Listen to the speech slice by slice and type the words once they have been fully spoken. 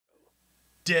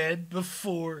Dead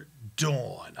Before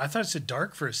Dawn. I thought it said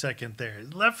dark for a second there.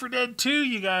 Left 4 Dead 2,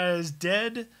 you guys.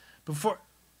 Dead Before...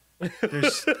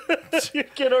 There's... You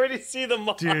can already see the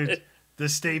mod. Dude, the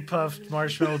Stay Puft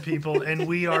Marshmallow people, and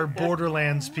we are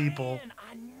Borderlands people.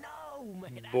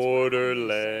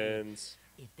 Borderlands.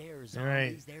 All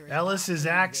right. Ellis is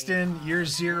Axton. You're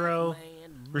Zero.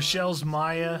 Rochelle's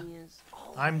Maya.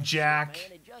 I'm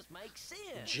Jack.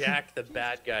 Jack the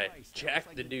bad guy.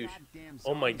 Jack the douche.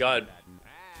 Oh my god.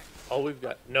 Oh, we've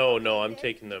got... No, I'm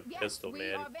taking the pistol,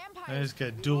 man. I just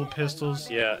got dual pistols.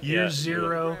 Yeah. You're yeah.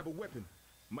 Zero.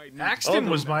 Axton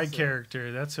was my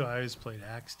character. That's who I always played,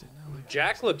 Axton.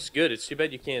 Jack looks good. It's too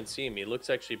bad you can't see him. He looks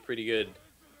actually pretty good.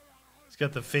 He's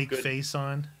got the fake face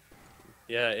on.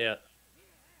 Yeah.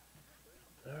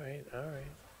 All right. Hello?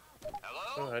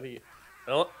 Oh, how do you...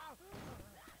 Oh.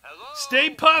 Hello? Stay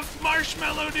Puft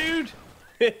Marshmallow, dude.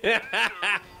 Hello.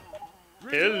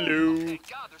 Thank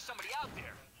God there's somebody out there.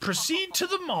 Proceed to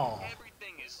the mall.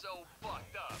 Everything is so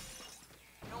fucked up.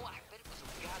 You know, I bet it was a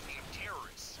goddamn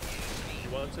terrorist. You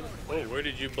want some? Oh, where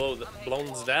did you blow that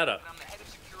up? I'm the head of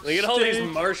security Look at all these Stay-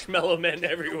 marshmallow men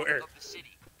everywhere. of the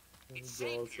city. It's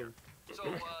That's safe here.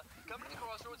 awesome. So, come to the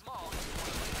Crossroads Mall.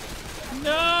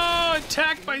 No,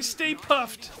 attacked by Stay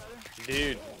Puft.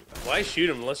 Dude, why shoot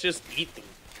them? Let's just eat them.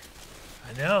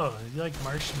 I know, you like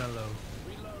marshmallow.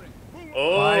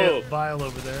 Oh, Bile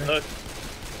over there. look.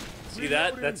 See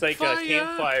that? That's like Fire. a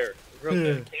campfire.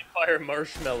 Yeah. Campfire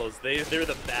marshmallows. They're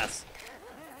the best.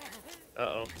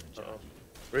 Uh-oh.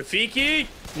 Rafiki?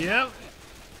 Yep.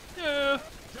 Yeah.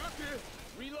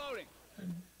 Reloading.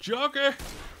 Joker.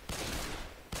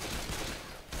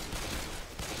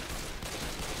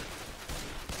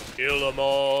 Kill them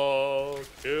all.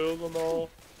 Kill them all.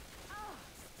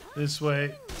 This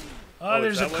way. Oh, Oh,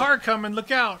 there's a is that car coming. Look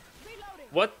out.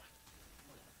 What?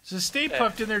 There's a Stay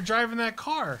Puft in there driving that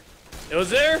car. It was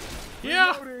there?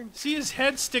 Yeah. See his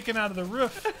head sticking out of the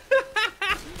roof.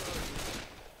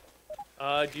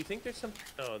 Do you think there's some...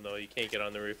 Oh, no, you can't get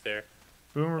on the roof there.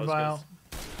 Boomer was Bile.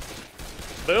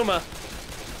 Booma.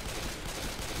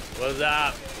 What's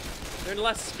up? They're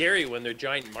less scary when they're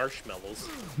giant marshmallows.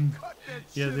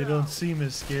 Yeah, they don't seem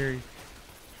as scary.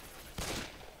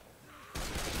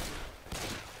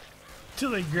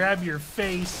 Till they grab your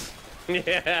face.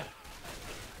 Yeah.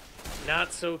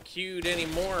 Not so cute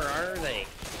anymore, are they?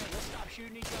 Stop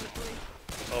shooting each other,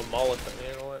 please. Oh,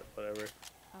 Molotov. You know what? Whatever.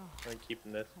 I'm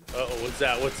keeping this. Uh-oh, what's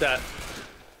that? What's that?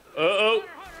 Uh-oh.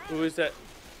 Who is that?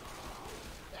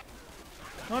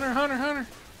 Hunter.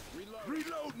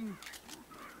 Reloading.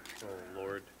 Oh,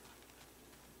 Lord.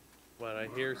 What, I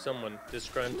hear someone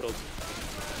disgruntled.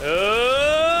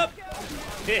 Oh!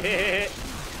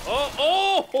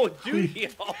 oh, dude, he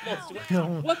almost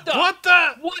went. What the? What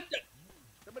the? What the?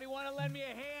 Somebody want to lend me a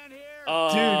hand here?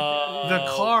 Dude, the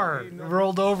car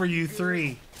rolled over you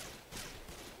three.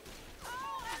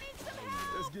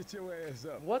 Let's get your ass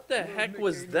up. What the heck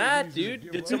was that,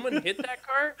 dude? Did someone hit that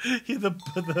car? Yeah,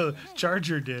 the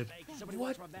Charger did.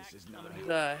 What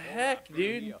the heck,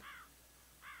 dude?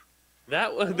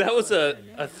 That was a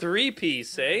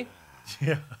 3-piece, eh?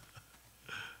 Yeah.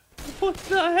 What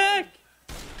the heck?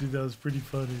 Dude, that was pretty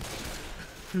funny.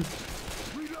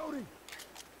 Reloading.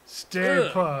 Stay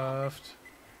Ugh. Puft.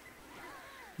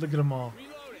 Look at them all.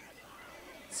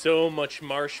 So much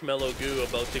marshmallow goo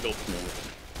about to go.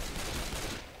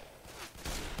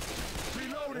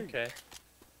 Reloading. Okay.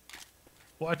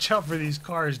 Watch out for these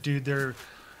cars, dude. They're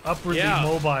upwardly Yeah.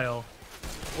 mobile.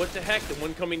 What the heck? The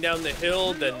one coming down the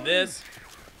hill, then this.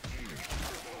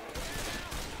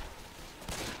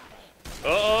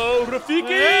 Uh-oh, Rafiki!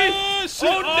 Yes!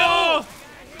 Oh, no!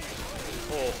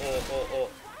 Oh.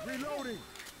 Reloading.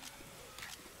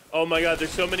 Oh my god, there's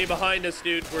so many behind us,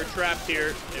 dude. We're trapped here.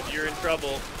 If you're in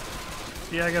trouble.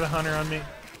 Yeah, I got a Hunter on me.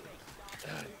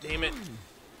 Damn it.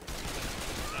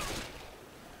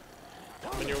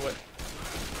 When you're what?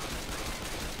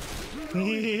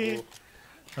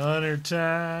 Hunter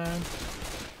time.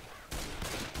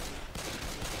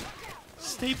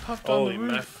 Stay Puft on Holy the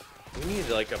man. roof. We need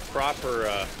like a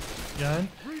proper, Gun?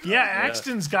 Yeah,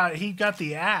 Axton's got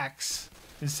the axe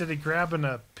instead of grabbing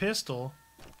a pistol.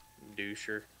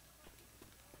 doucher.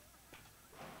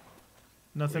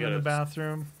 Nothing We in the gotta-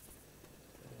 bathroom.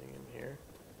 Anything in here?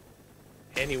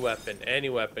 Any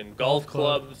weapon. Golf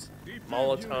club. clubs,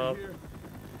 Molotov.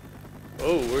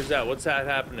 Oh, where's that? What's that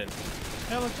happening?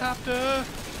 Helicopter.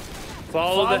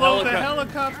 Follow the Follow the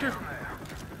helicopter. helicopter.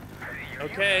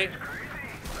 Okay.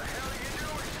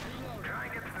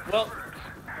 Well.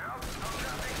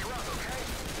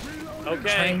 Try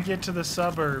Okay. and get to the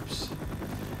suburbs.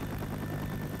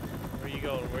 Where you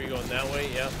going? That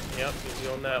way? Yep. He's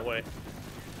going that way.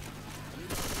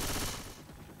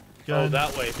 Gun, Oh,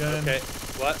 that way. gun, Okay.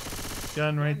 What?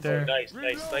 Gun right there. Nice,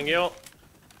 nice. Thank you.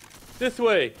 This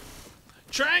way.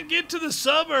 Try and get to the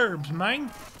suburbs,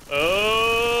 man.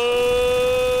 Oh!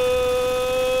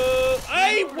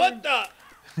 Hey, what the?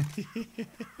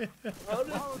 How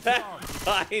did that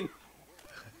find?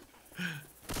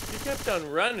 He kept on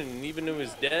running, even though he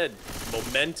was dead.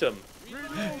 Momentum.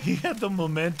 He had the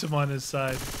momentum on his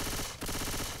side.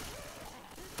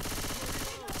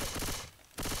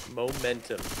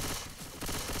 Momentum.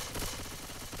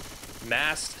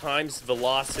 Mass times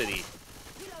velocity.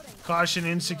 Caution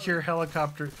insecure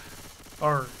helicopter,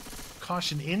 or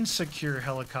caution insecure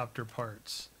helicopter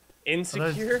parts.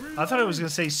 Insecure? I thought it was gonna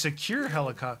say secure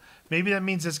helicopter. Maybe that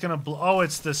means it's gonna blow. Oh,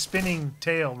 it's the spinning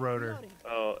tail rotor.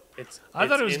 Oh, it's. I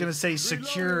thought it was gonna say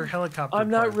secure helicopter.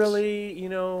 I'm parts. not really, you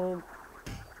know.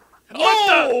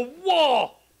 What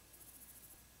Whoa!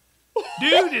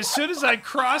 Dude, as soon as I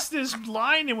crossed this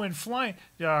line, it went flying.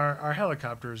 Yeah, our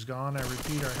helicopter is gone. I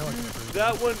repeat, our helicopter is gone.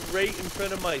 That went right in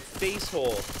front of my face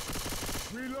hole.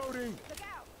 Reloading.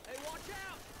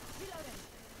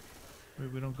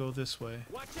 Wait, we don't go this way.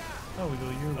 Oh, we go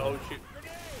your way. Oh, shoot.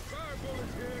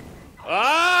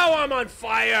 Oh, I'm on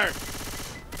fire!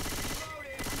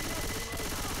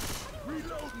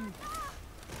 Reloading.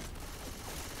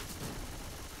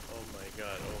 Oh my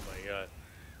god, oh my god.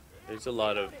 There's a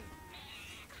lot of...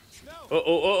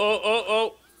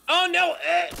 Oh. Oh no!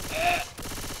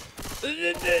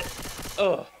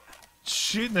 Oh,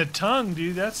 Shooting the tongue,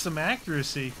 dude. That's some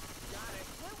accuracy.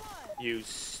 you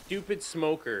stupid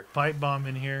smoker. Pipe bomb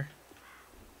in here.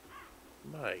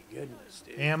 My goodness,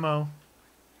 dude. Ammo.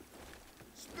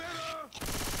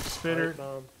 Spitter.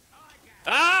 Bomb.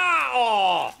 Ah!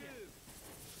 Oh!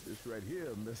 This right here,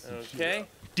 Mr. Okay.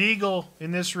 Deagle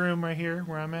in this room right here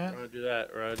where I'm at. Roger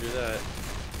that, roger that.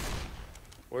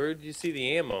 Where did you see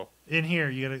the ammo? In here,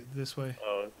 you gotta this way.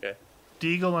 Oh, okay.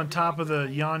 Deagle on top of the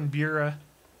Jan Bura,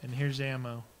 and here's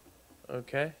ammo.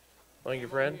 Okay. Like your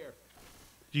friend?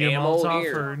 Do you get Ammo Molotov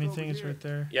here. or anything? It's right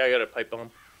there. Yeah, I got a pipe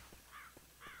bomb.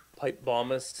 Pipe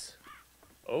bombist.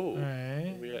 Oh. All right.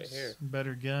 What we got here? Some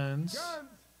better guns.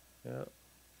 Yeah.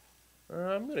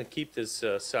 I'm gonna keep this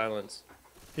silence.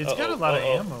 It's got a lot of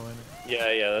ammo in it.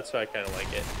 Yeah, that's why I kind of like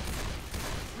it.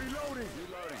 Reloading.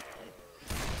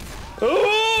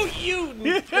 Oh, you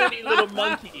dirty little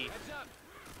monkey!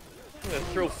 You're gonna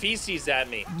throw feces at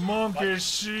me. Monkey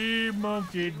see,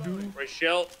 monkey do.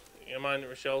 Rochelle, come on,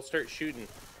 Rochelle, start shooting.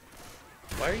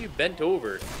 Why are you bent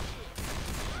over?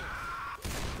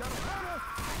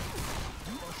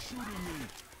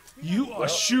 You are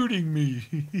shooting me.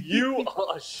 You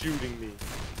are shooting me.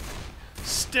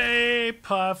 Stay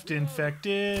puffed,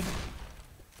 infected.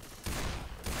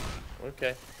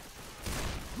 Okay.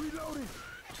 Reloading.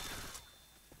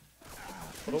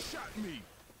 Oh. Shot me.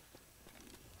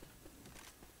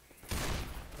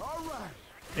 All right.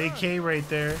 AK right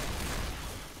there.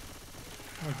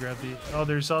 I'll grab the. Oh,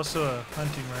 there's also a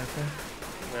hunting rifle.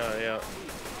 Yeah.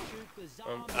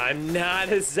 I'm not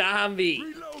a zombie.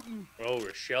 Reloading. Oh,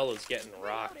 Rochelle is getting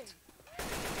rocked.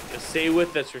 Just stay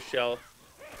with us, Rochelle.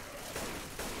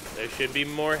 There should be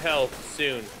more health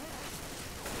soon.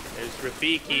 There's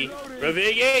Rafiki.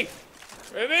 Rafiki!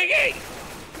 Rafiki!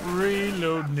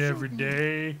 Reloading every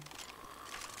day.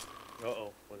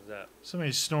 Uh-oh, what is that?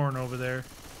 Somebody's snoring over there.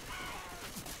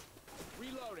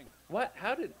 What?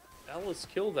 How did Alice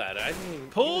kill that? I didn't even...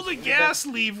 Pull the gas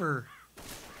lever.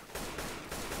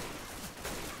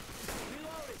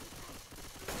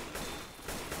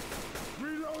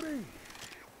 Reloading.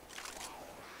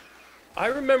 I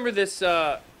remember this,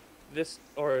 this,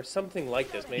 or something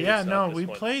like this. Maybe Yeah, it's not no, this we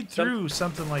one. played through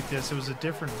something like this. It was a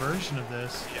different version of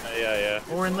this. Yeah.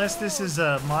 Or unless this is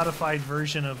a modified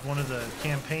version of one of the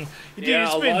campaign. Dude, Yeah,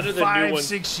 it's a been lot of the new 5, ones-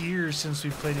 6 years since we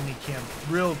played any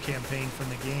real campaign from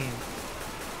the game.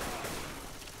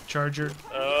 Charger.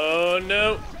 Oh,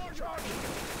 no.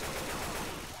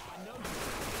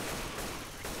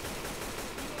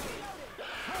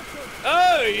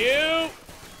 Oh, you!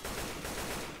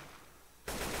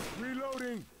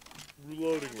 Reloading.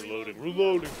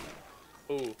 Reloading.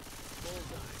 Oh.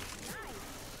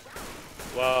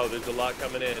 Wow, there's a lot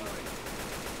coming in.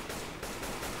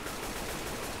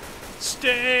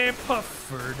 Stay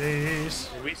puffer days.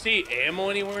 Did we see ammo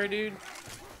anywhere, dude?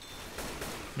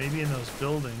 Maybe in those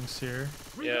buildings here.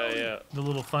 Yeah. The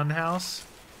little fun house.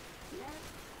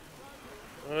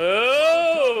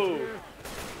 Oh!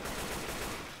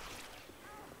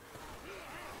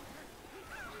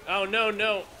 Oh,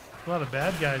 no. A lot of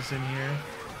bad guys in here.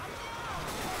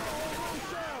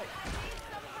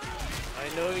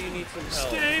 I know you need some help.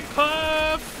 Stay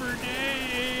puffer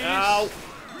days. Ow!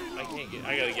 I can't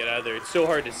I gotta get out of there. It's so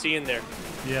hard to see in there.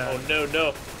 Yeah. Oh no,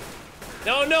 no.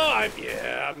 No, I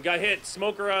got hit.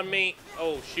 Smoker on me.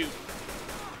 Oh shoot.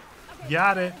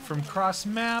 Got it from cross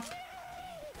map.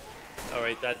 All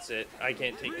right, that's it. I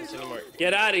can't take this anymore.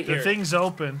 Get out of here. The thing's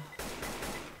open.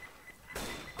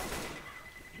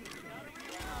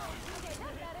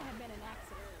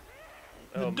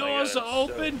 Oh The my doors God, are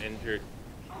I'm open. So injured.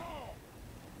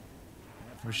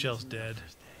 Rochelle's dead.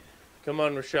 Come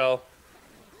on, Rochelle.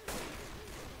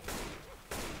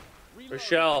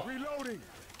 Rochelle. Reloading.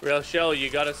 Rochelle, you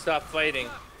gotta stop fighting.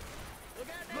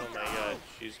 Oh my God,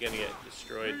 she's gonna get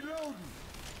destroyed. Reloading.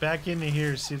 Back into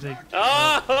here. See if they.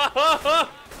 Ah!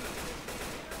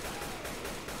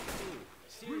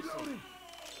 Reloading.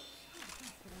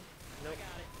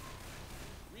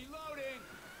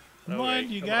 Come Okay, on,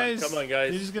 you come guys. on, come on,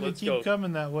 guys. They're just gonna Let's keep go.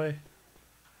 coming that way.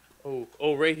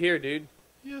 Oh, right here, dude.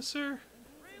 Yes, sir.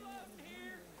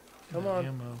 Come on.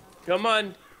 Ammo. Come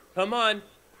on. Come on.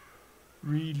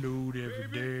 Reload every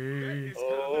day.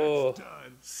 Oh.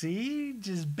 See,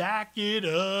 just back it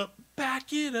up.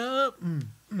 Back it up.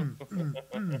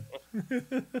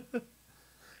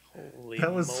 Holy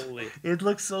That was. moly. It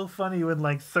looks so funny when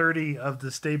like 30 of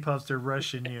the Stay Puffs are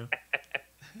rushing you.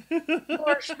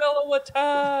 Marshmallow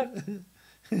attack!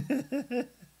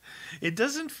 It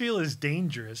doesn't feel as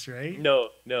dangerous, right? No,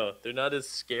 they're not as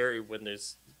scary when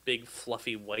there's big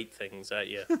fluffy white things at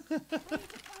you.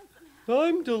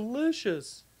 I'm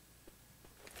delicious.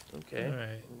 Okay. All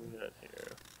right. What we got here?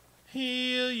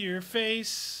 Heal your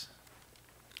face.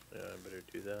 Yeah, I better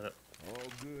do that. All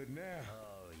good now.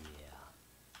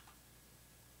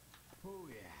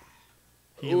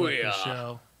 Heal Ooh, up, yeah.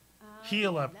 Rochelle.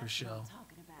 Heal up, Rochelle.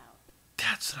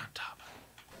 That's what I'm talking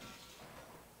about.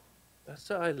 That's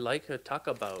what I like to talk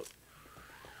about.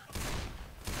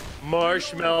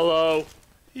 Marshmallow.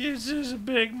 Is this a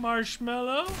big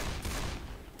marshmallow?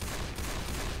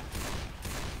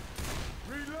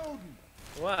 Reloading.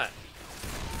 What?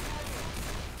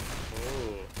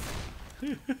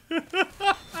 Oh.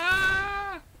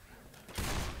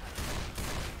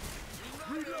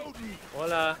 Reloading.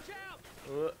 Voila.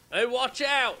 Hey, watch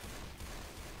out!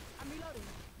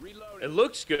 It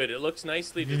looks good. It looks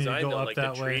nicely You need to designed go on up like the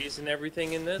that way. trees and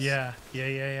everything in this. Yeah.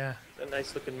 It's a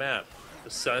nice looking map. The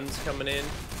sun's coming in.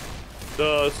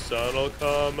 The sun'll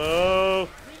come out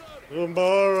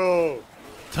tomorrow.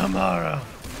 Tomorrow.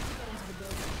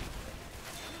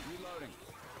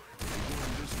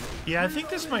 Yeah, I think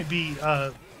this might be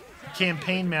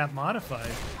campaign map modified.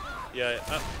 Yeah.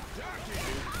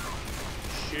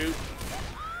 Shoot.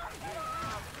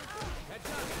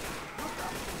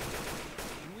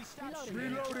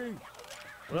 Reloading.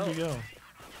 Where'd you go?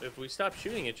 If we stop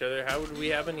shooting each other, how would we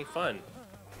have any fun?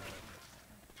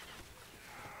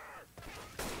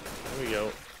 There we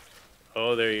go.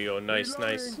 Oh, there you go. Nice,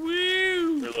 nice.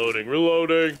 Woo!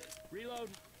 Reloading.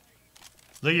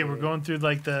 Look at, we're going through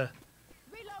like the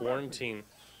Quarantine.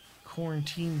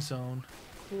 zone.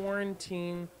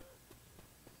 Quarantine.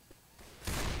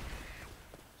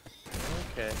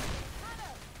 Okay.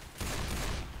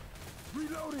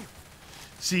 Reloading.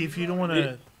 See, if you don't want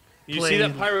to You see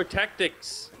that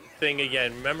pyrotechnics thing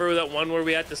again. Remember that one where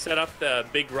we had to set up the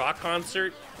big rock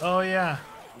concert? Oh, yeah.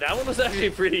 That one was actually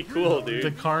pretty cool, dude.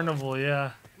 The carnival,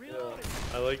 yeah.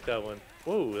 I like that one.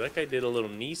 Whoa, that guy did a little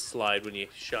knee slide when you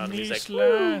shot him. He's like,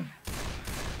 Slide.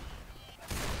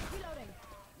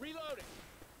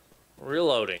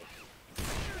 reloading.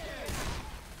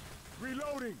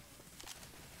 Reloading.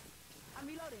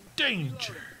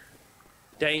 Danger.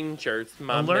 Danger. It's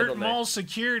my Alert middle name. mall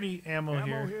security ammo Ammo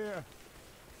here. here.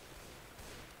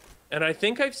 And I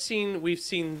think we've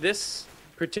seen this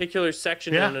particular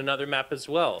section Yeah. in another map as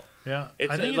well. Yeah.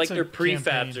 It's I think like it's a they're prefabs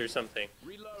campaign. or something.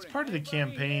 It's part of the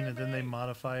campaign, and then they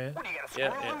modify it. What, do you got a screw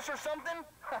Yeah, yeah. loose or something?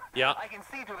 Yeah. I can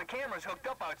see through the cameras hooked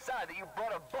up outside that you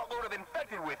brought a buttload of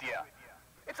infected with you.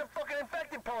 It's a fucking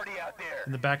infected party out there.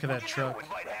 In the back of that What'd you truck. do,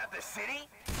 invite half the city?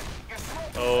 You're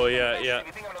smoking Oh, something yeah, infected yeah. if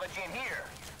you think I'm gonna let you in here.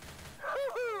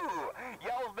 Woo-hoo!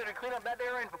 Y'all better clean up that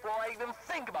errand before I even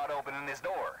think about opening this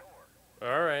door.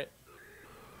 All right.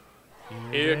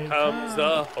 Here comes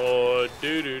the horde.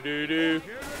 Do do do do.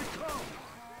 Here they come.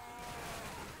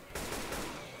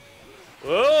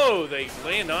 Whoa! They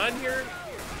land on here.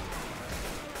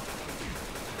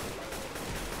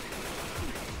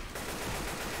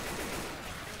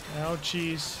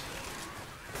 Ouchies.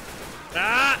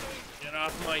 Ah! Get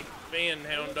off my van,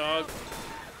 hound dog.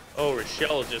 Oh,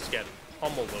 Rochelle's just getting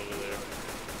pummeled over there.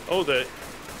 Oh, the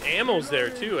ammo's there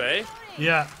too, eh?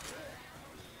 Yeah.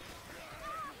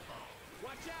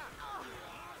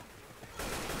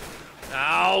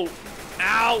 Ow!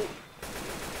 Ow!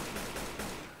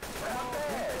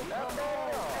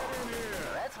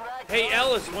 Hey,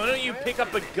 Ellis, why don't you pick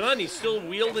up a gun? He's still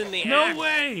wielding the axe. No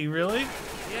way, really?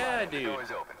 Yeah, dude. Door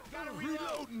is open.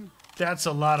 Reloading. That's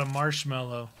a lot of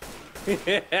marshmallow.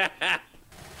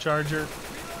 Charger.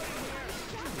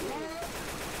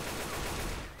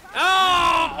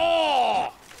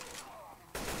 Oh!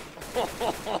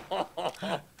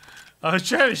 I was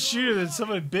trying to shoot it and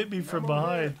someone bit me from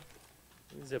behind.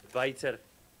 He's a bites at.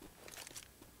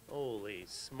 Holy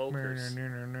smokers!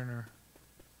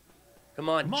 Come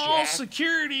on, Mall Jack.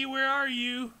 security, where are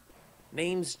you?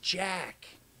 Name's Jack.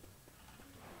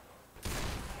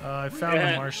 I found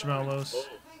the marshmallows.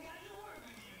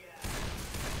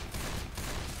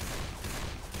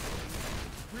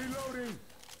 Reloading.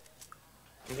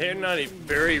 They're not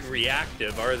very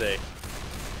reactive, are they?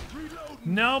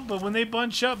 No, but when they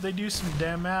bunch up, they do some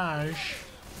damage.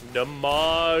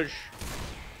 Damage.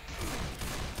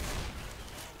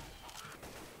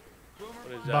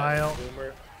 What is that? Bile.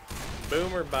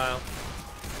 Boomer bile.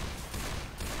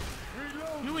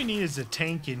 You know what we need is a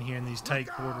tank in here in these tight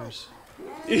quarters.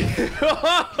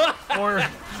 or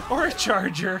a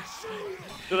charger.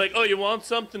 They're like, oh, you want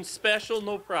something special?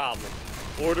 No problem.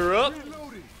 Order up.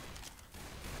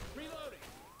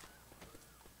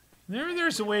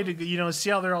 There's a way to, see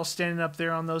how they're all standing up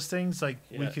there on those things? Like,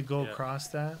 we Yeah, could go yeah. across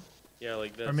that? Yeah,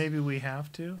 like this. Or maybe we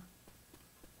have to?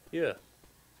 Yeah.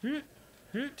 Do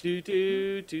do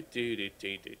do do do do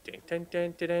do dun dun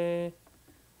dun dun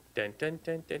dun dun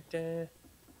dun dun dun.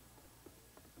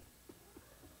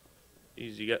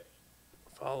 Jeez, you got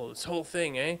follow this whole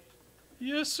thing, eh?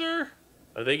 Yes, sir.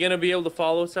 Are they gonna be able to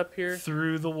follow us up here?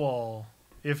 Through the wall.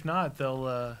 If not,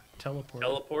 they'll teleport.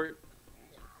 Teleport?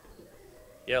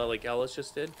 Yeah, like Ellis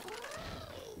just did.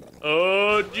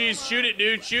 Oh, geez, shoot it,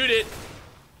 dude, shoot it!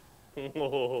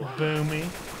 Whoa. Boomy.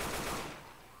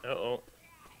 Uh-oh.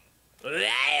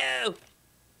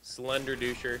 Slender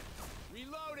doucher.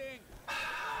 Reloading.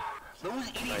 Those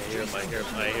idiots I hear him, I hear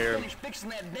him, I hear him. finish fixing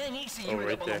that dang AC Oh, unit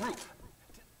right up there. on the roof.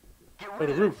 Get Oh, rid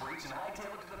the of roof. them freaks and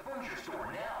hightail it to the furniture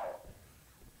store now.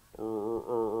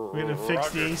 We gotta fix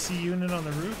the AC unit on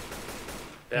the roof?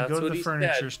 That's and go to what the he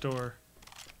furniture said. store.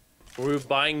 We're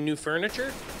buying new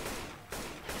furniture?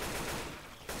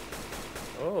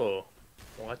 Oh,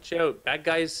 watch out. Bad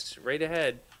guys right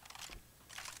ahead.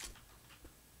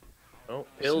 Oh,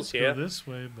 Pills Let's here. go this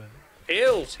way, but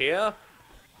Pills here.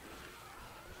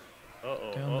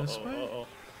 Uh-oh, Down this way? uh-oh.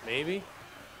 Maybe?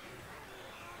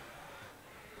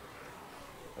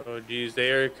 Oh, geez,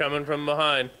 they are coming from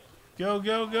behind. go,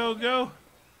 go, go, go.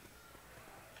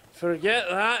 Forget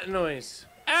that noise.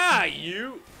 Ah,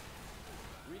 you!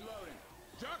 Reloading.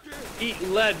 Ducking. Eat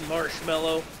lead,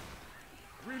 marshmallow.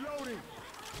 Reloading.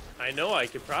 I know I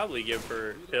could probably give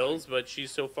her pills, but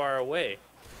she's so far away.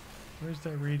 Where's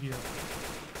that radio?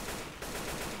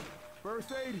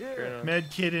 First aid Fair here. enough.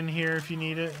 Med kit in here if you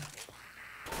need it.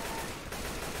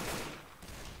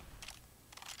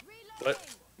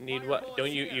 What? Need what?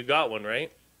 Don't you got one,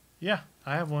 right? Yeah,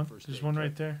 I have one. There's one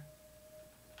right there.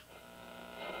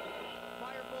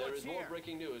 There is more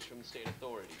breaking news from the state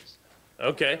authorities.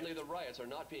 Okay. Apparently the riots are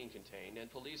not being contained, and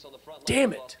police on the front line Damn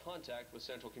have it. lost contact with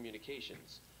Central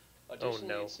Communications. Oh, Additionally,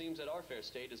 no. it seems that our fair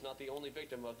state is not the only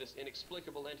victim of this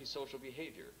inexplicable antisocial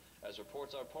behavior, as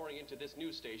reports are pouring into this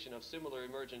news station of similar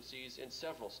emergencies in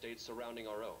several states surrounding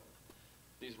our own.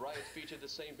 These riots feature the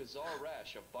same bizarre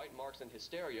rash of bite marks and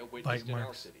hysteria witnessed in our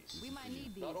marks. cities. We might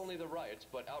need these. Not only the riots,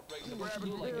 but outbreaks of a Grabbing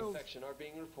flu-like pills. infection are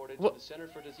being reported What? to the Center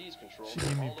for Disease Control She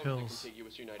gave me all over the pills.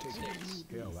 contiguous United States.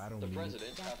 Hell, I don't The need it.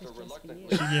 president, after just for reluctantly you.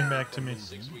 She came back to me.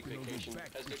 6-week vacation,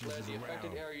 has declared the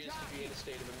affected areas to be in a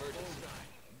state of emergency.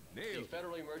 The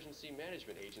Federal Emergency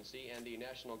Management Agency and the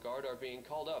National Guard are being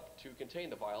called up to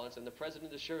contain the violence, and the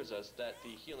president assures us that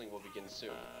the healing will begin soon.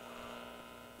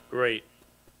 Great.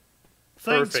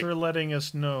 Thanks Perfect. for letting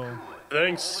us know.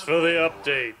 Thanks for the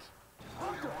update.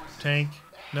 Tank.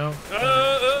 No.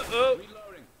 Oh.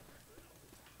 Reloading.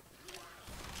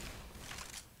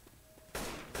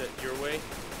 Is that your way?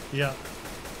 Yeah.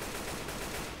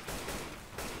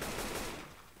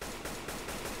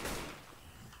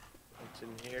 What's in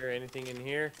here? Anything in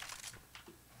here?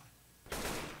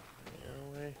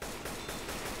 Your way.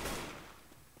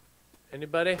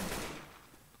 Anybody?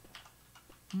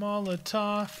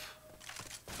 Molotov.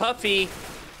 Puffy.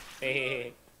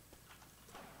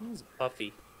 Who's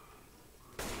Puffy?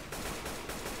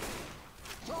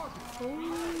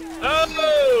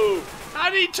 Oh! How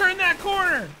did he turn that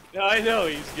corner? I know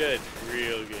he's good,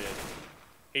 real good.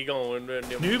 He going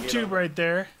Noob tube right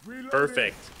there.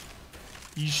 Perfect.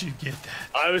 You should get that.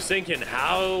 I was thinking,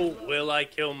 how will I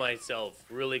kill myself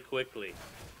really quickly?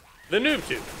 The noob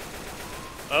tube.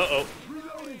 Uh oh.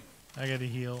 I gotta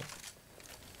heal.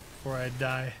 before I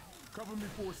die. Cover me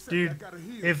for a second. I Dude, gotta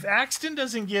heal. if Axton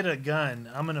doesn't get a gun,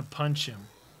 I'm gonna punch him.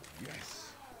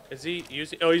 Yes. Is he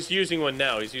using? Oh, he's using one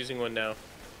now. He's using one now.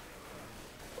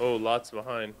 Oh, lots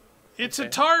behind. It's Okay.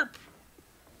 a tarp.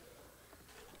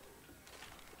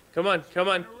 Come on, come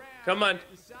on, come on.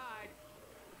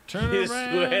 Turn His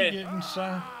around, sweat. get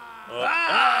inside. Oh.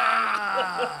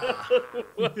 Ah!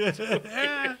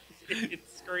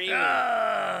 It's screaming.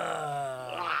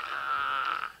 Ah!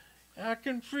 I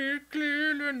can feel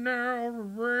clearly now the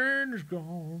rain is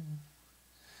gone.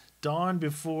 Dawn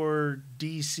before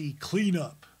DC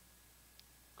cleanup.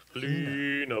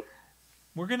 Clean up.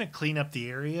 We're gonna clean up the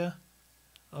area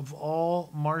of all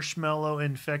marshmallow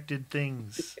infected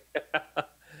things.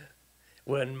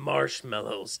 When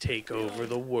marshmallows take over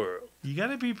the world. You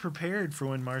gotta be prepared for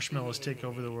when marshmallows take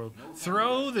over the world.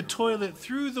 Throw the toilet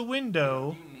through the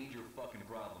window. Major fucking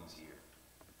problems here.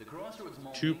 The Crossroads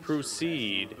Mall To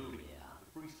proceed. The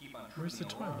freaks keep on Where's the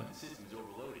tripping alarm toilet? and the system's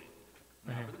overloaded. Right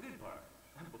Now here. for the good part.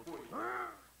 Before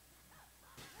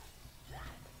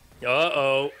you...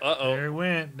 Uh-oh, uh-oh. There it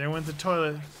went. There went the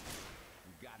toilet.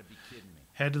 You gotta be kidding me.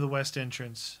 Head to the west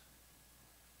entrance.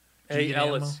 Did you Hey, get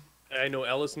Ellis. I know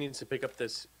Ellis needs to pick up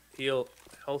this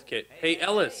health kit. Hey,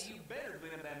 Ellis. You better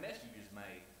clean up that mess you just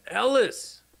made.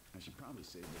 Ellis. I should probably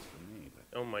save this for me,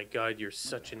 but Oh my God, you're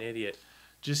such an idiot.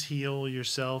 Just heal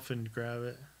yourself and grab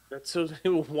it. That's so.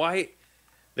 Why?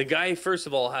 The guy, first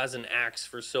of all, has an axe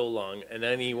for so long, and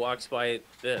then he walks by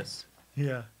this.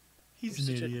 Yeah. He's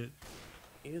You're an such a- idiot.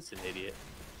 He is an idiot.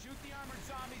 shoot the armored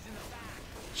zombies in the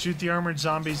back. Shoot the armored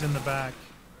zombies in the back.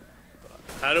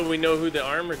 How do we know who the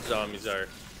armored zombies are?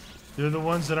 They're the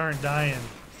ones that aren't dying.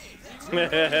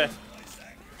 Head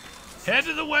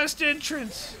to the west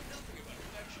entrance.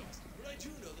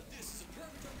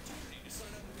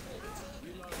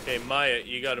 Okay, Maya,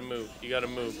 you gotta move. You gotta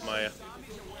move, Maya.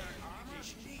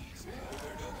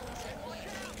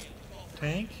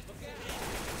 Tank.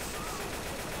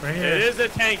 Right here. It is a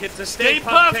tank. It's a Stay Stay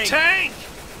Puft Puft tank.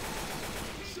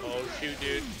 Oh, shoot,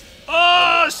 dude.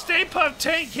 Oh, Stay Puft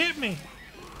tank hit me.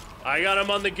 I got him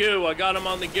on the goo. I got him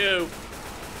on the goo.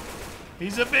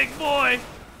 He's a big boy.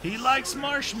 He likes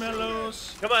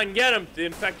marshmallows. Come on, get him. The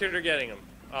infected are getting him.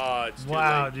 Oh, it's too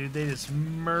Wow, late. dude, they just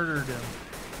murdered him.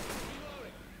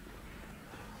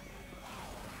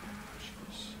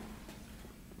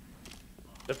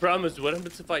 The problem is, what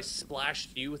happens if I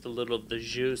splashed you with a little of the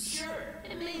juice? Sure,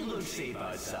 it may look safe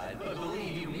outside, but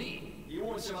believe you me, you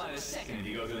won't survive a second if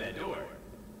you go through that door.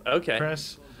 Okay.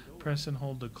 Press and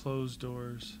hold to close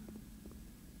doors.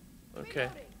 Okay.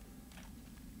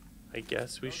 I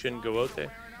guess we shouldn't go out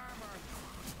there.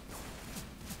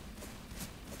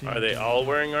 Are they all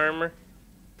wearing armor?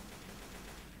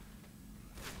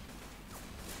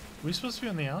 We supposed to be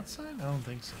on the outside? I don't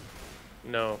think so.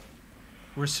 No.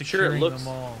 We're Sure, it securing looks- them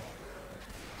all.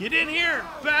 Get in here!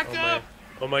 Back up!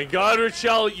 Oh my God,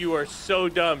 Rochelle, you are so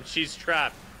dumb. She's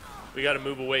trapped. We gotta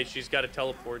move away. She's gotta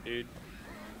teleport, dude.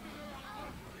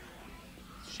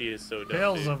 She is so dumb.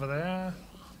 Bale's dude. over there.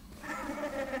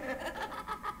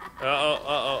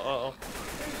 Uh-oh.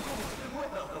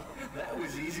 That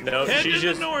was easy. No, Head to she's the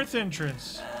just... north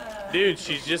entrance. Dude,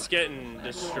 she's just getting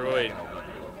destroyed.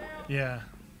 Yeah.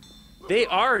 They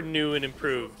are new and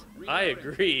improved. I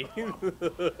agree.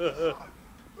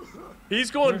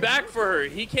 He's going back for her.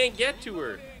 He can't get to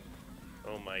her.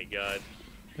 Oh my God.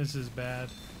 This is bad.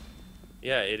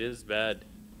 Yeah, it is bad.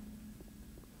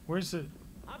 Where's it?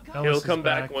 He'll Ellis is come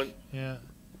back when... Yeah.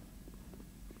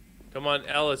 Come on,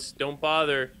 Ellis. Don't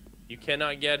bother. You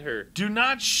cannot get her. Do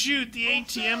not shoot the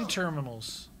ATM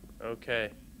terminals. Okay.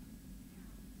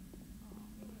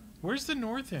 Where's the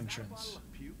north entrance?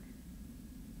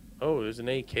 Oh, there's an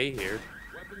AK here.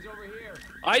 Weapons over here.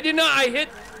 I did not. I hit.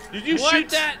 Did you What? shoot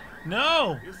that?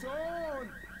 No! It's on.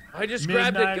 I just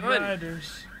grabbed a Midnight gun.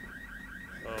 Riders.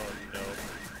 Oh no.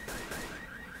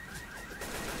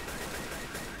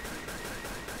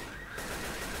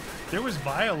 There was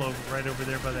Vile right over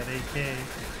there by that AK.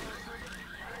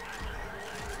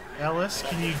 Ellis,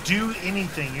 can you do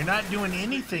anything? You're not doing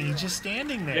anything. He's just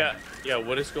standing there. Yeah.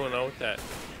 What is going on with that?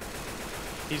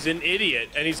 He's an idiot,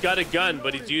 and he's got a gun,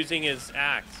 but he's using his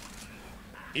axe.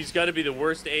 He's got to be the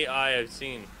worst AI I've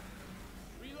seen.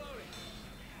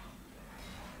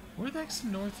 Where the heck's the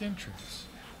north entrance?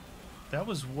 That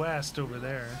was west over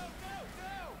there.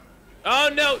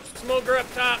 Oh no! Smoker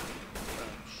up top.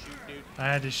 Oh, shoot, dude. I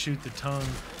had to shoot the tongue.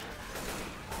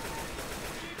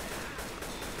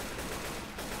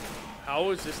 How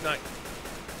is this not?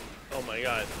 Oh my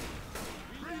God.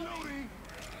 Reloading.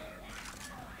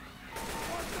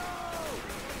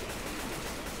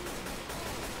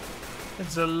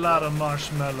 It's a lot of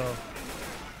marshmallow.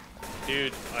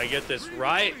 Dude, I get this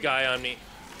riot guy on me.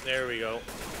 There we go.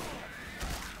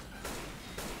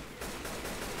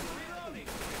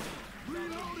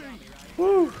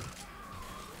 Woo.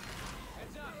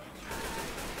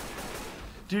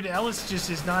 Dude, Ellis just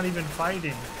is not even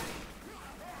fighting.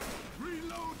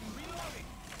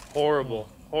 Horrible.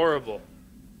 Horrible.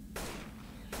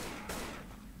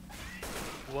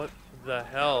 What the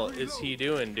hell is he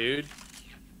doing, dude?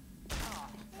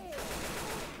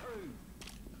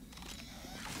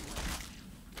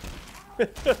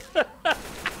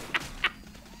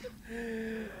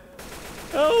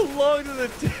 How long does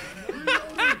it take?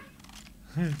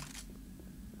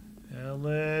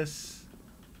 Ellis.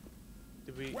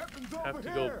 Do we have to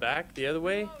go back the other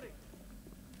way?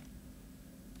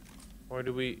 Or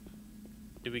do we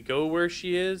go where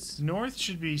she is? North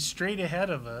should be straight ahead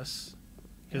of us.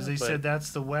 Because Yeah, they but- said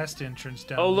that's the west entrance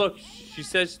down. Oh, look. She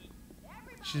says...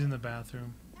 She's in the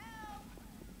bathroom.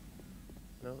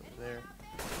 No, there.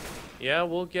 Yeah,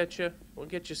 we'll get you. We'll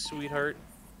get you, sweetheart.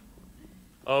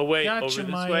 Oh, wait. Gotcha, over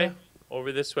this Maya. way.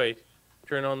 Over this way.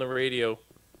 Turn on the radio.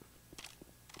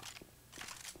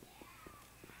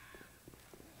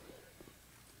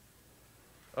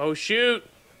 Oh, shoot.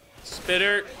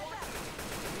 Spitter.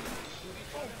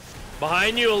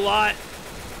 Behind you a lot.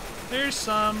 There's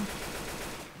some.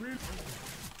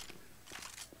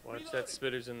 Watch that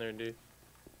spitter's in there, dude.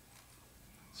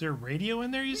 Is there a radio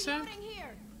in there, you said?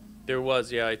 There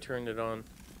was, yeah, I turned it on.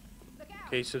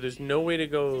 Okay, so there's no way to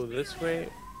go this way.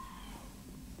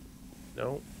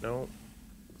 No, no.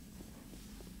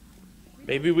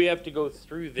 Maybe we have to go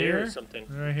through there or Here? something.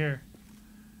 Right here.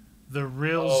 The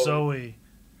real Oh. Zoe.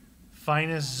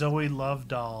 Finest Zoe love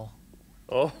doll.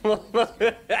 Oh,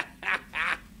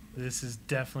 This is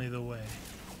definitely the way.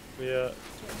 yeah.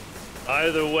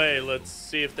 Either way, let's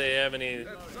see if they have any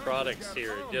products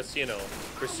here. Just, you know,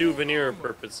 for souvenir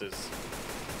purposes.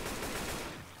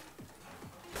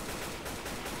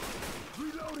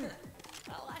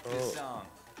 This song.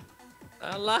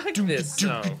 I like this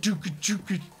song.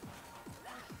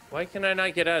 Why can I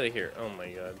not get out of here? Oh my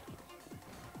god.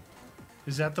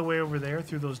 Is that the way over there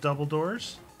through those double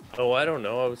doors? Oh, I don't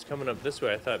know. I was coming up this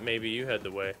way. I thought maybe you had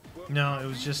the way. No, it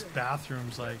was just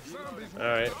bathrooms like.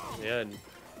 Alright, yeah.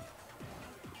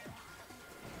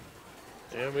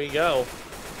 There we go.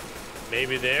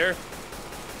 Maybe there?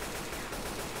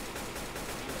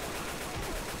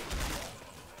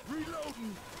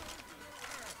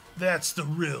 That's the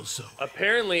real Zoe.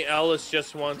 Apparently Alice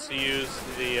just wants to use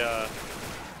the,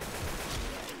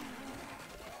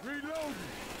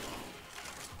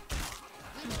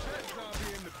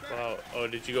 Wow. Oh,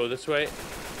 did you go this way?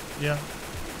 Yeah.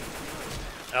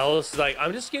 Alice is like,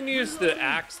 I'm just gonna use the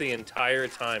axe the entire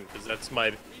time because that's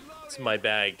my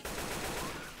bag.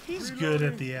 He's good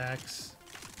at the axe.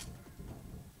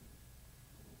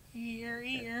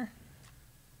 Here.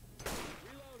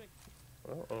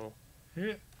 Uh-oh.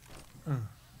 Here.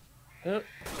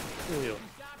 Wheel.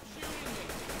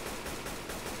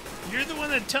 You're the one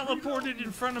that teleported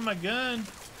in front of my gun.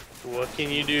 What can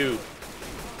you do?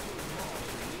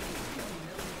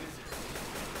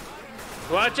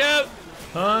 Watch out!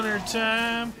 Hunter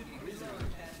time.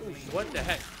 What the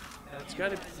heck? That's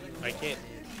gotta be... I can't...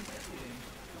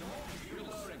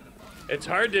 It's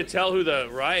hard to tell who the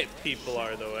riot people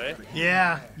are, though, eh?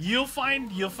 Yeah, you'll find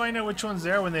out which one's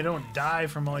there when they don't die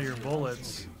from all your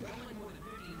bullets.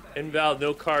 Invalid,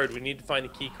 no card. We need to find the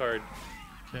key card.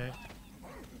 Okay.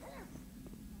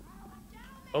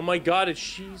 Oh my god, it's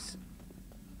she's...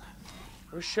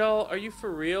 Rochelle, are you for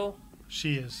real?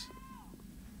 She is.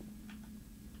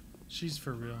 She's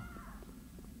for real.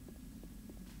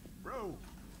 Bro,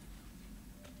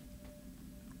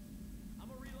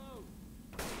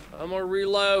 I'm gonna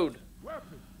reload.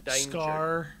 weapon. Danger.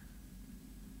 Scar.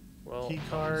 Well, Key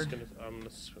I'm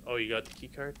just card. oh, you got the key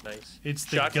card? Nice. It's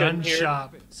the Shotgun gun here.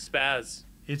 shop. Spaz.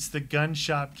 It's the gun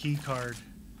shop key card.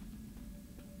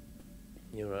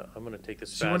 You know what? I'm gonna take the spaz.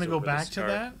 So you want to go over the back to scar.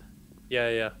 that? Yeah,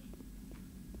 yeah.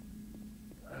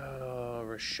 Oh,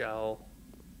 Rochelle.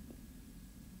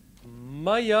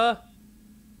 Maya.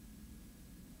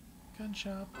 Gun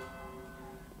shop.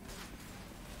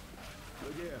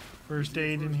 Look here. First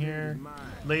aid in here. Mine.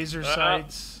 Laser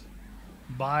sights.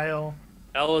 Bile.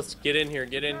 Ellis, get in here.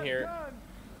 Get in here. Gun.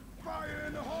 Fire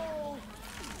in the hole.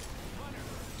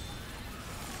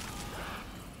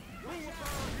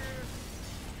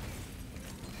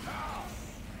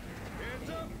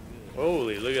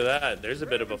 Holy, look at that. There's a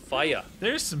bit of a fire.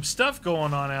 There's some stuff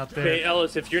going on out there. Okay,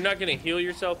 Ellis, if you're not gonna heal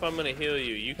yourself, I'm gonna heal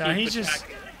you. You Yeah, keep he just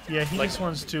attacking. yeah, he like- just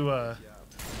wants to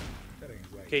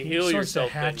Okay, he heal just wants to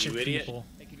yourself then, hatchet you idiot. people.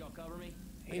 Think you gonna cover me?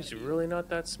 He's really not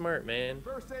that smart, man.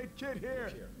 First aid kit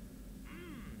here.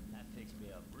 That fixed me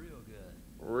up real good.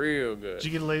 Real good. Did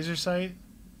you get a laser sight?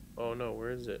 Oh no,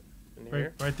 where is it? In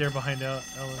here? Right there behind Ellis.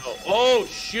 Oh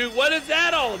shoot! What is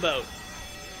that all about?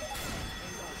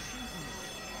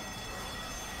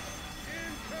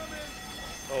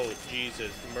 Oh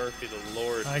Jesus, Murphy the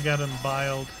Lord. I got him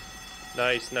biled.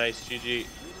 Nice, nice, GG.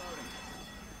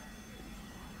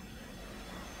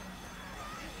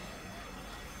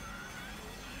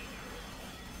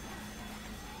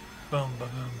 Boom, boom,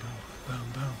 boom, boom,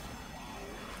 boom, boom.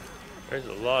 There's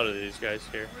a lot of these guys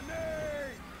here.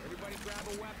 Everybody grab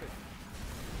a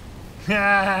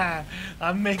weapon.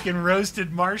 I'm making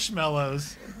roasted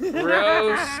marshmallows.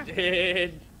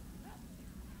 Roasted.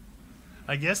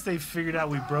 I guess they figured out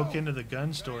we broke into the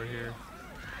gun store here.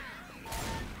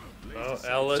 Oh,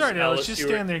 Ellis. Sorry, Ellis. Ellis, Just you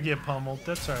stand there and get pummeled.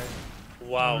 That's all right.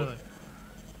 Wow. Not really.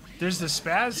 There's the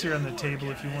spaz here on the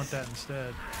table if you want that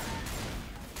instead.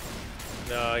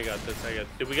 No, I got this.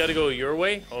 Did we got to go your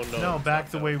way? Oh no. No,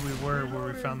 back the way we were, where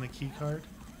we found the key card.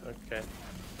 Okay.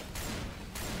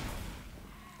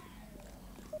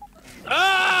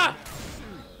 Ah!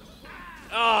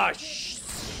 Oh, shoot.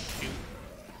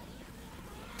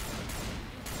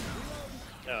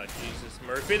 Oh, Jesus.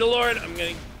 Murphy the Lord. I'm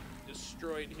getting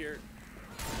destroyed here.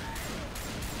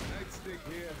 Nightstick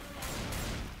here.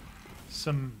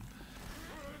 Some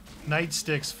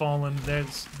nightsticks falling. There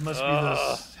must be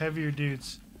those heavier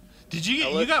dudes. Did you?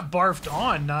 You got barfed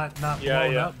on, not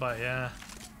blown up by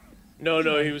No,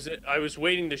 he was. I was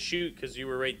waiting to shoot because you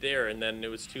were right there, and then it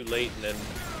was too late, and then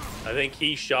I think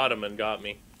he shot him and got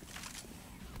me.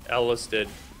 Ellis did,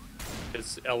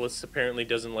 because Ellis apparently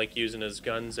doesn't like using his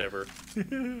guns ever.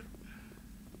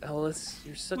 Ellis,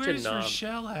 you're such Where's a knob.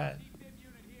 Rochelle at?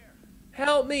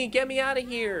 Help me! Get me out of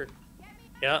here!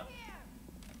 Yeah.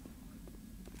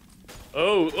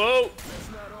 Oh!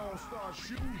 Let's not all start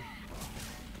shooting.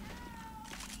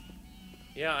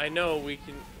 Yeah, I know. We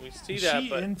see Is that, she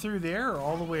but in through there or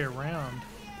all the way around?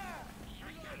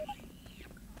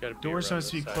 gotta be Doors around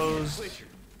must be this side. closed.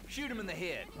 Shoot him in the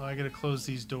head. Oh, I gotta close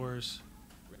these doors.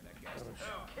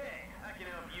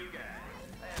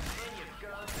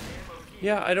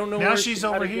 Yeah, I don't know. Now where she's how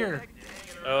over to get- here.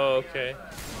 Oh, okay.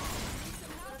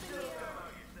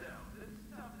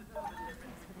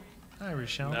 Hi,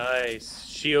 Rochelle. Nice.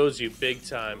 She owes you big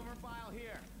time.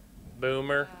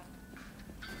 Boomer.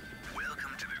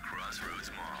 Welcome to the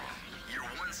Crossroads Mall. Your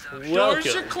one-stop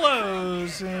Doors are Welcome.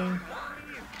 closing.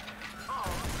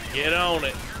 Get on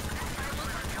it.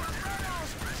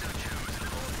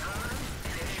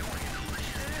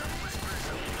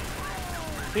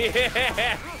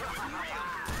 Yeah.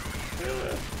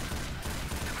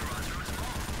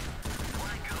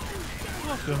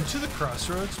 Welcome to the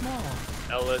Crossroads Mall.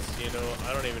 Ellis, you know,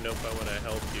 I don't even know if I want to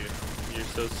help you. You're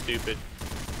so stupid.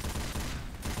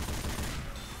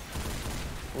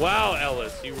 Wow,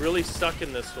 Ellis, you really suck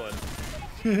in this one.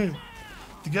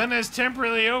 The gun has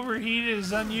temporarily overheated,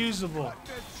 is unusable. That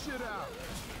shit out.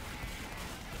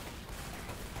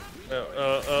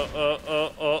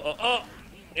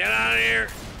 Get out of here.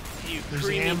 You There's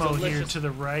creamy, ammo here delicious- to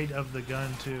the right of the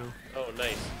gun too. Oh,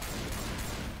 nice.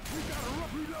 We got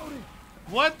a reloading.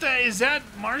 What the? Is that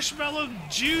marshmallow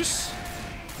juice?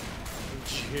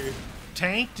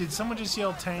 Tank? Did someone just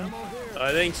yell tank?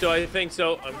 I think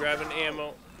so. I'm grabbing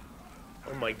ammo.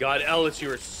 Oh my God, Ellis,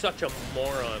 you are such a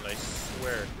moron, I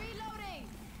swear.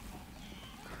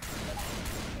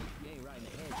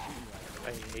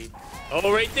 I hate.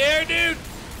 Oh, right there, dude.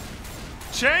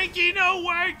 Tanky no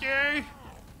worker!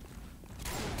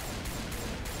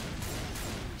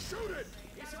 Shoot it.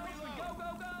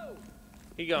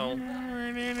 He gone.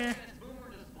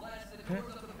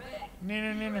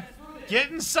 Get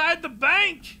inside the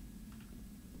bank!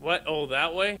 What? Oh,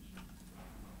 that way?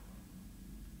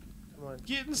 Come on.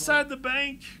 Get inside the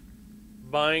bank!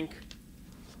 Bank.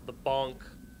 The bonk.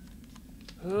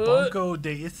 Bunko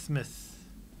de Isthmus.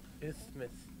 Isthmus.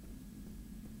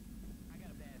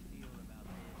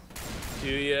 Do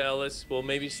you, Ellis? Well,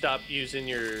 maybe stop using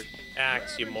your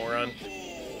axe, you moron.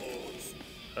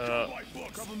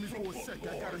 Cover me for a sec.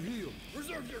 I gotta heal.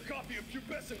 Reserve your copy of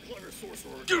Pubescent Clever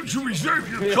Sorcerer. Don't you reserve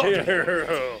your copy!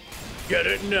 Get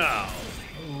it now.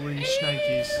 Holy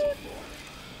shnikes.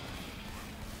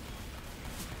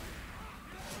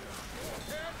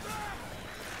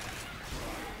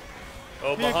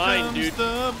 Oh, Here behind, comes dude.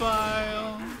 the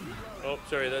bile. Oh,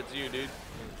 sorry, that's you, dude.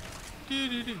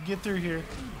 Get through here.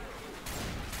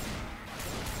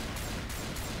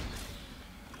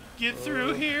 Get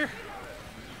through here.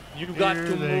 You got Here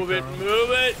to they move it, come. move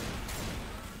it.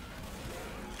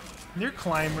 They're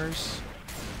climbers.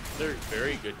 They're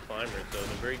very good climbers, though.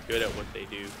 They're very good at what they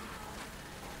do.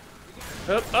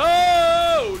 Up.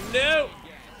 Oh, no!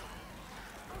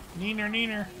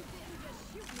 Neener.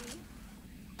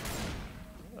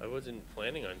 I wasn't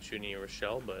planning on shooting you,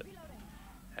 Rochelle, but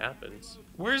happens.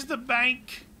 Where's the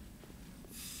bank?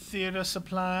 Theater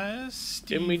supplies.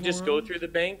 Steve Didn't we just go World. through the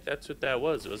bank? That's what that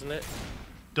was, wasn't it?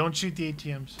 Don't shoot the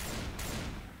ATMs.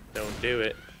 Don't do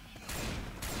it.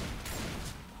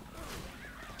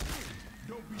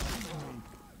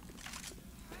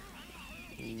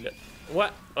 No.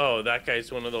 What? Oh, that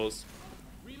guy's one of those.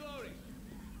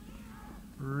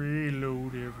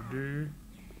 Reload every day.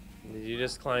 Did you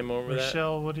just climb over that?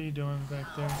 Rochelle, what are you doing back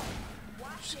there?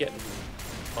 Just getting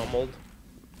pummeled.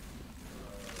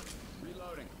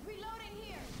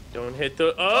 Don't hit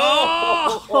the.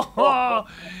 Oh!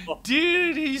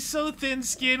 Dude, he's so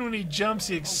thin-skinned when he jumps,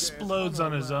 he explodes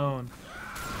on his own.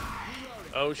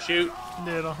 Oh, shoot.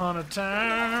 Little hunter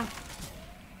time.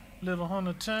 Little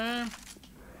hunter time.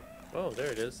 Oh,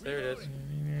 there it is. There it is.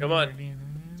 Come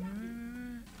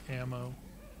on. Ammo.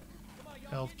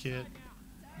 Health kit.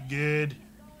 Good.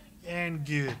 And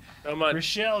good. Come on.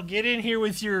 Rochelle, get in here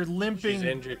with your limping. She's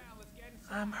injured.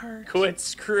 I'm hurt. Quit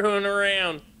screwing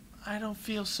around. I don't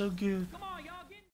feel so good.